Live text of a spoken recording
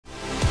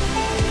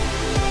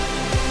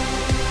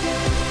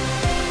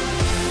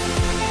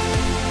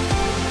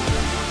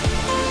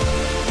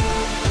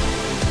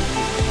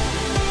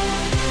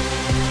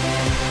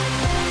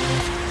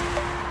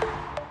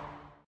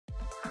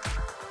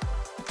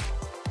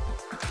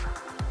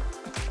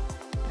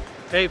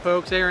Hey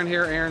folks, Aaron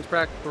here, Aaron's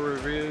Practical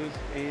Reviews,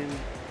 and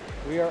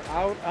we are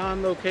out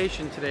on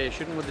location today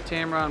shooting with the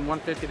Tamron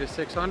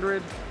 150-600.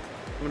 I'm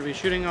going to be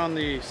shooting on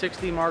the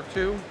 6D Mark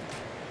II,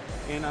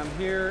 and I'm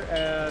here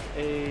at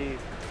a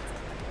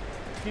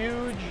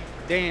huge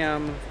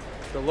dam,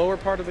 the lower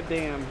part of the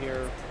dam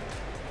here,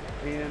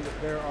 and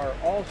there are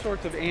all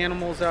sorts of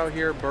animals out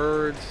here,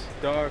 birds,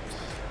 ducks.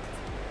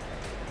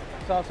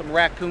 I saw some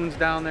raccoons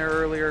down there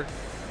earlier.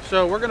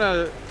 So we're going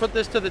to put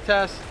this to the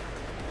test,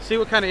 see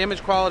what kind of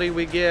image quality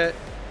we get,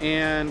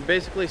 and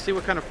basically see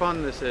what kind of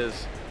fun this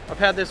is. I've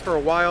had this for a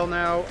while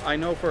now. I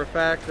know for a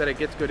fact that it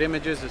gets good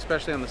images,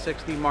 especially on the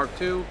 6D Mark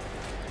II.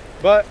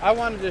 But I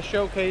wanted to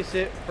showcase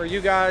it for you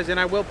guys, and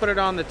I will put it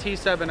on the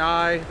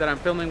T7i that I'm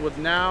filming with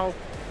now.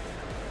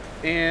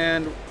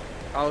 And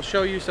I'll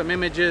show you some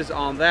images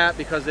on that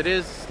because it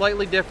is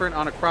slightly different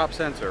on a crop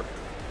sensor.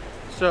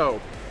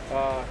 So,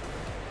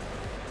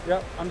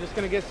 yep, I'm just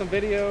gonna get some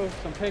video,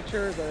 some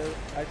pictures.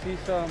 I see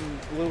some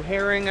blue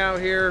herring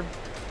out here,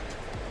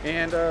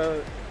 and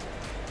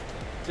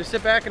just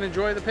sit back and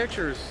enjoy the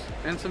pictures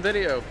and some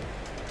video.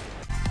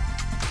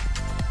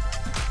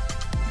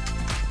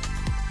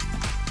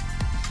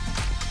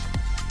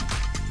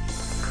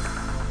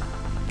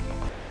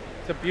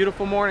 It's a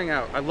beautiful morning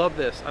out. I love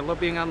this. I love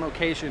being on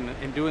location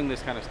and doing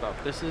this kind of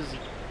stuff. This is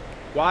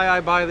why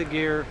I buy the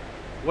gear,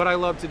 what I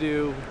love to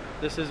do.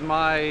 This is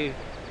my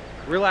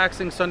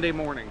relaxing Sunday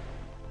morning.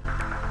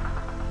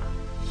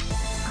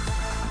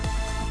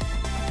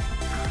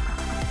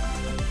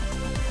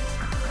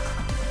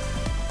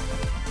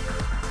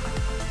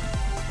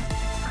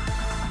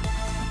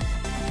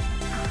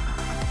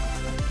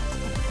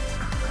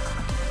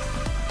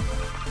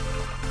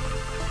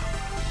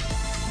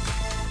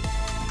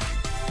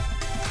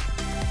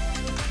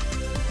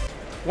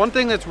 One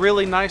thing that's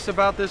really nice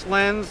about this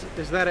lens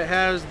is that it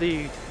has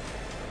the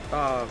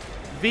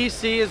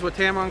VC is what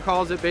Tamron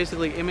calls it,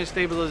 basically image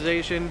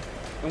stabilization.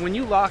 And when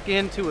you lock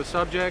into a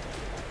subject,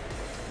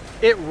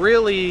 it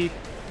really,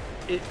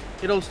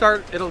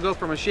 it'll go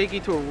from a shaky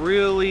to a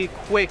really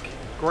quick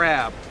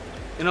grab.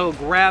 And it'll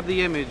grab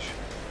the image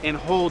and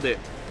hold it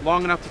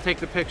long enough to take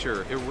the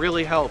picture. It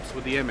really helps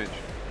with the image.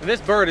 And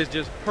this bird is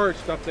just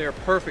perched up there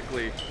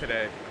perfectly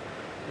today.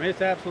 I mean,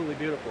 it's absolutely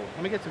beautiful.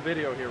 Let me get some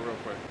video here real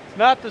quick. It's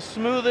not the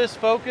smoothest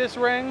focus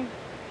ring,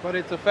 but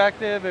it's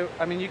effective.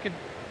 I mean, you could,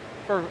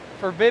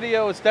 for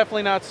video, it's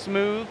definitely not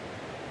smooth.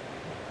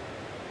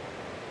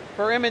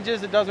 For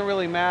images, it doesn't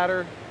really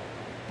matter.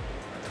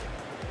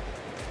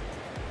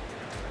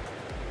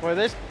 Boy,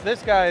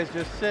 this guy is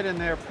just sitting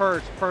there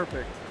perched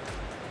perfect.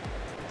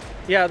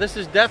 Yeah, this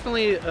is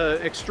definitely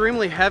an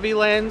extremely heavy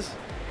lens.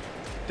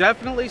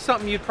 Definitely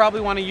something you'd probably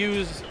want to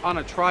use on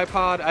a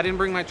tripod. I didn't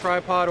bring my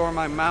tripod or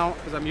my mount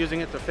because I'm using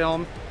it to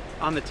film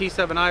on the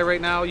T7i right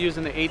now,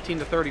 using the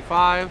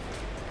 18-35.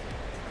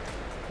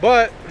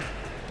 But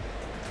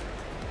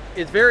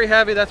it's very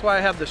heavy, that's why I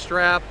have the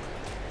strap.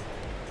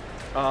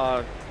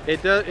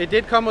 It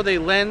did come with a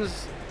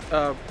lens,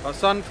 a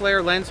sun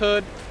flare lens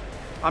hood.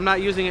 I'm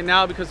not using it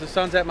now because the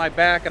sun's at my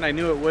back, and I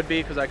knew it would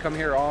be because I come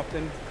here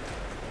often.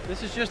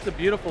 This is just a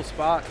beautiful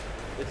spot.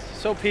 It's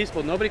so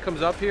peaceful. Nobody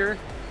comes up here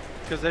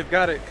because they've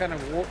got it kind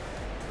of,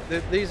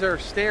 these are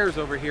stairs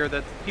over here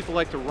that people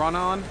like to run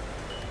on,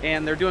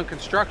 and they're doing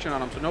construction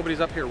on them, so nobody's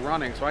up here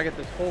running. So I get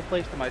this whole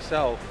place to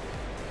myself.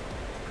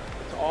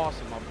 It's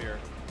awesome up here.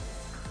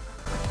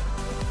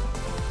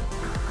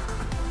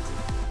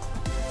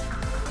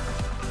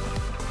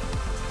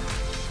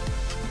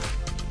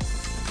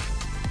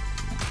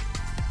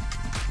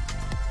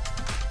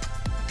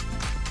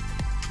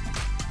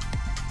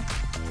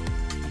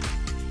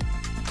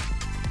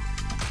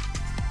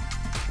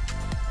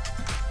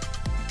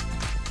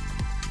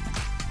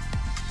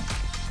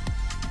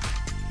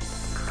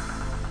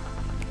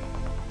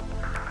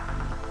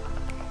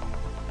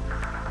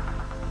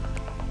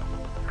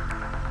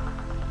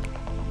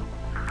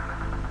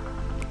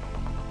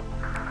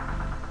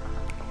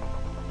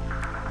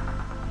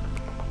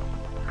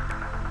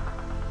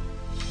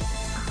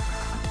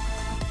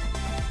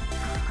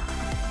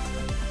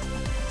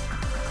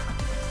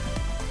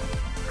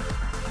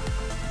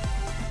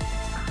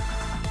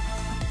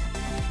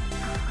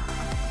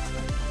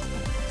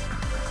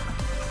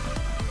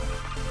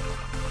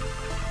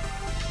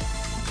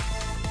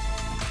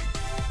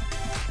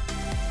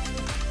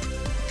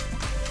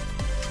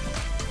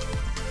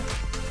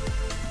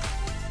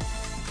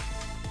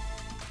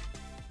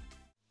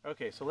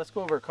 Okay, so let's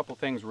go over a couple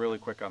things really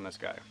quick on this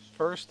guy.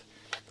 First,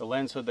 the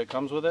lens hood that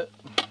comes with it.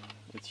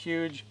 It's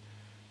huge,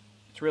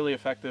 it's really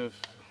effective,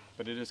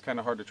 but it is kind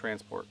of hard to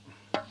transport.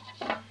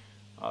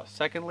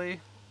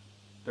 Secondly,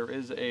 there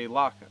is a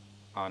lock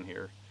on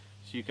here,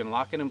 so you can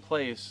lock it in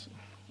place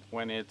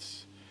when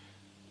it's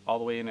all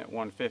the way in at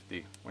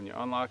 150. When you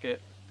unlock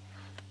it,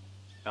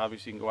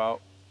 obviously you can go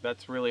out.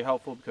 That's really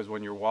helpful because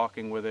when you're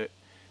walking with it,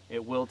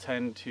 it will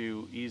tend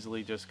to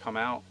easily just come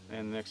out,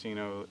 and next thing you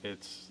know,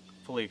 it's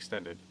fully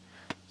extended.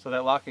 So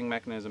that locking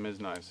mechanism is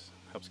nice,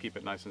 helps keep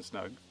it nice and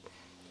snug.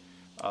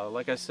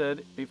 Like I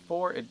said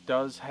before, it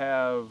does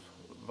have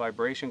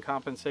vibration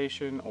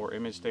compensation or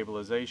image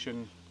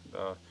stabilization.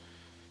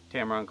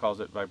 Tamron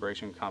calls it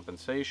vibration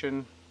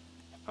compensation.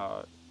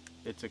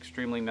 It's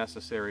extremely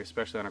necessary,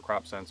 especially on a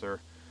crop sensor.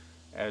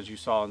 As you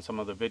saw in some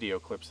of the video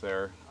clips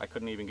there, I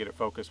couldn't even get it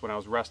focused when I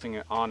was resting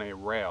it on a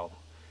rail.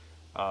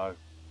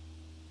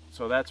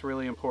 So that's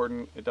really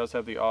important. It does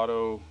have the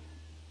auto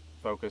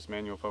focus,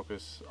 manual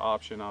focus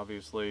option,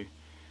 obviously.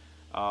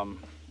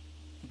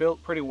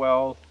 Built pretty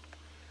well.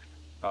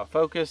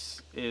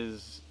 Focus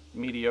is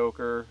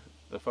mediocre.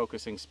 The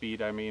focusing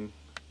speed, I mean,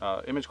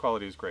 image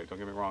quality is great, don't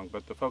get me wrong,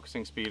 but the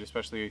focusing speed,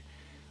 especially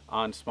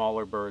on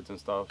smaller birds and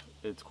stuff,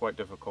 it's quite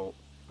difficult.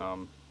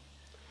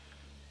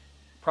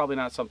 Probably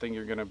not something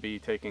you're going to be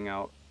taking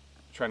out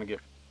trying to get,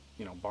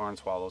 you know, barn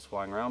swallows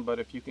flying around, but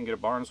if you can get a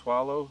barn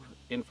swallow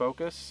in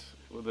focus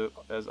with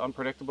as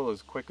unpredictable,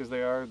 as quick as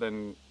they are,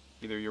 then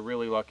either you're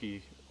really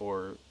lucky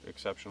or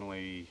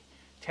exceptionally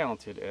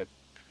talented at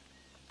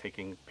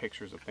taking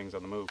pictures of things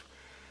on the move.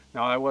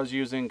 Now, I was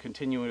using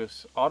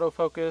continuous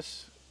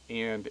autofocus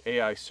and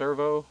AI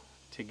servo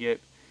to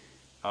get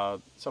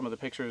some of the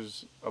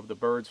pictures of the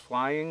birds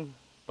flying,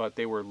 but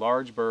they were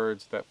large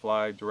birds that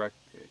fly direct,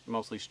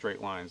 mostly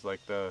straight lines, like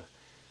I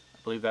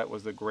believe that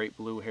was the great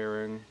blue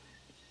heron.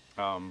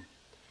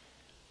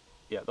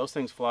 Yeah, those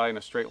things fly in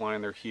a straight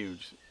line. They're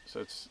huge, so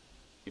it's,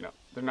 you know,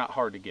 they're not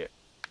hard to get.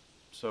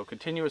 So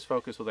continuous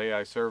focus with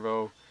AI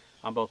servo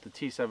on both the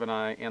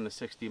T7i and the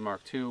 6D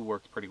Mark II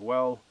worked pretty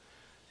well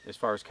as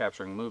far as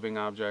capturing moving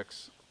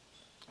objects.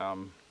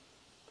 And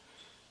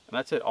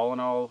that's it. All in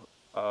all,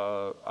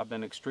 I've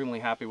been extremely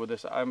happy with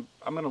this. I'm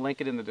going to link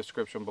it in the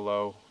description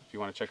below if you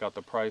want to check out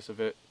the price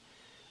of it.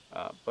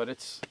 But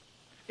it's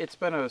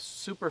been a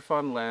super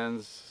fun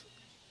lens,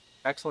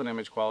 excellent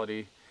image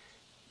quality.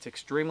 It's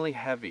extremely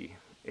heavy,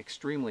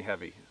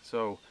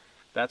 So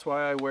that's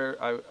why I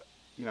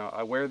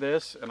wear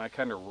this and I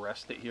kind of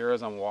rest it here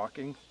as I'm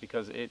walking,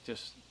 because it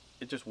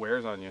just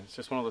wears on you. It's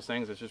just one of those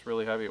things that's just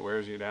really heavy. It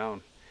wears you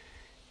down.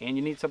 And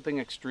you need something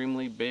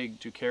extremely big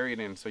to carry it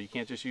in, so you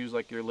can't just use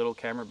like your little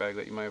camera bag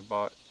that you might have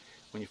bought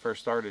when you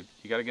first started.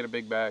 You got to get a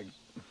big bag.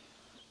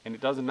 And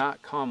it does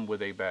not come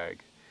with a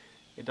bag.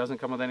 It doesn't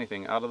come with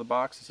anything. Out of the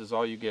box, this is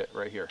all you get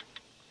right here.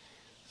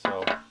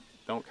 So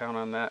don't count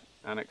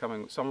on it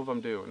coming. Some of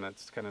them do, and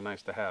that's kind of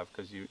nice to have,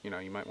 because you know,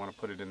 you might want to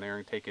put it in there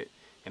and take it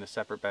in a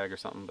separate bag or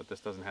something, but this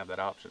doesn't have that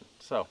option.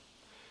 So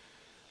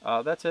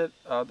that's it.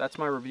 That's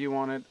my review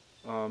on it.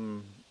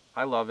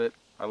 I love it.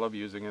 I love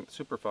using it.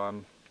 Super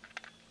fun.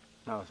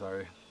 Oh,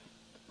 sorry.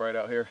 It's bright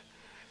out here.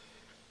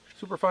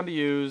 Super fun to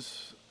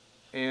use,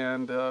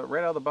 and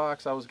right out of the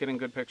box I was getting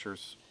good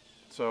pictures.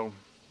 So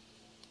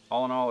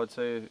all in all, I'd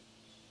say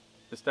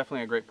it's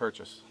definitely a great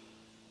purchase.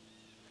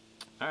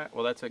 Alright,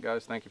 well that's it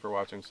guys. Thank you for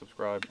watching.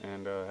 Subscribe,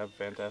 and have a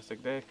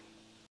fantastic day.